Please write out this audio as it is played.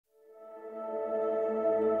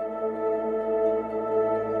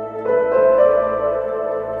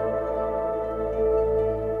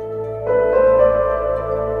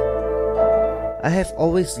have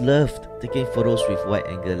always loved taking photos with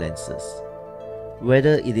wide-angle lenses.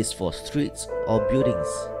 Whether it is for streets or buildings,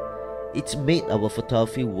 it made our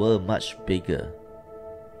photography world much bigger.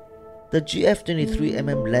 The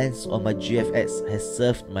GF23mm lens on my GFX has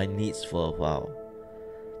served my needs for a while.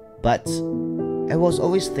 But I was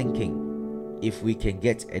always thinking if we can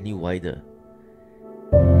get any wider.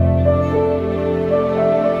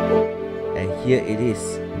 And here it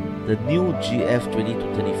is, the new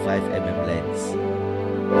GF20-35mm lens.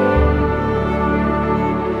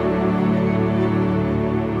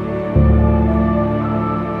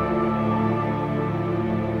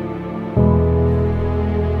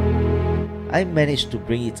 I managed to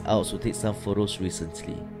bring it out to take some photos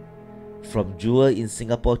recently. From Chua in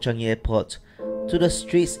Singapore Changi Airport to the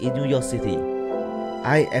streets in New York City,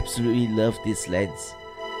 I absolutely love this lens.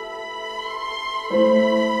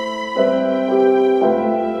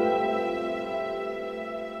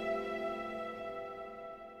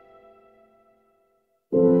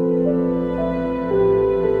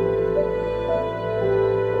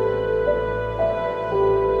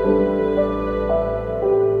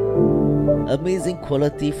 Amazing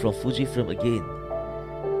quality from Fujifilm again,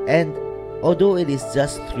 and although it is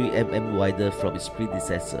just 3mm wider from its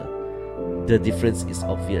predecessor, the difference is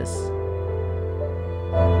obvious.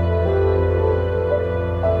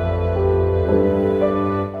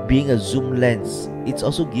 Being a zoom lens, it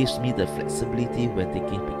also gives me the flexibility when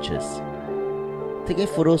taking pictures. Taking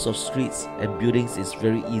photos of streets and buildings is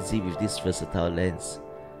very easy with this versatile lens.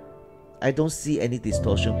 I don't see any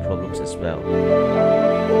distortion problems as well.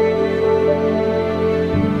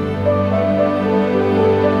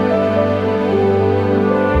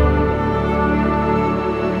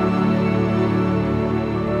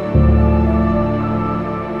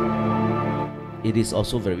 It is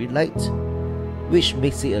also very light, which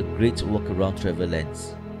makes it a great walk-around travel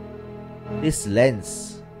lens. This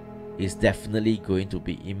lens is definitely going to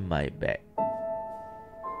be in my bag.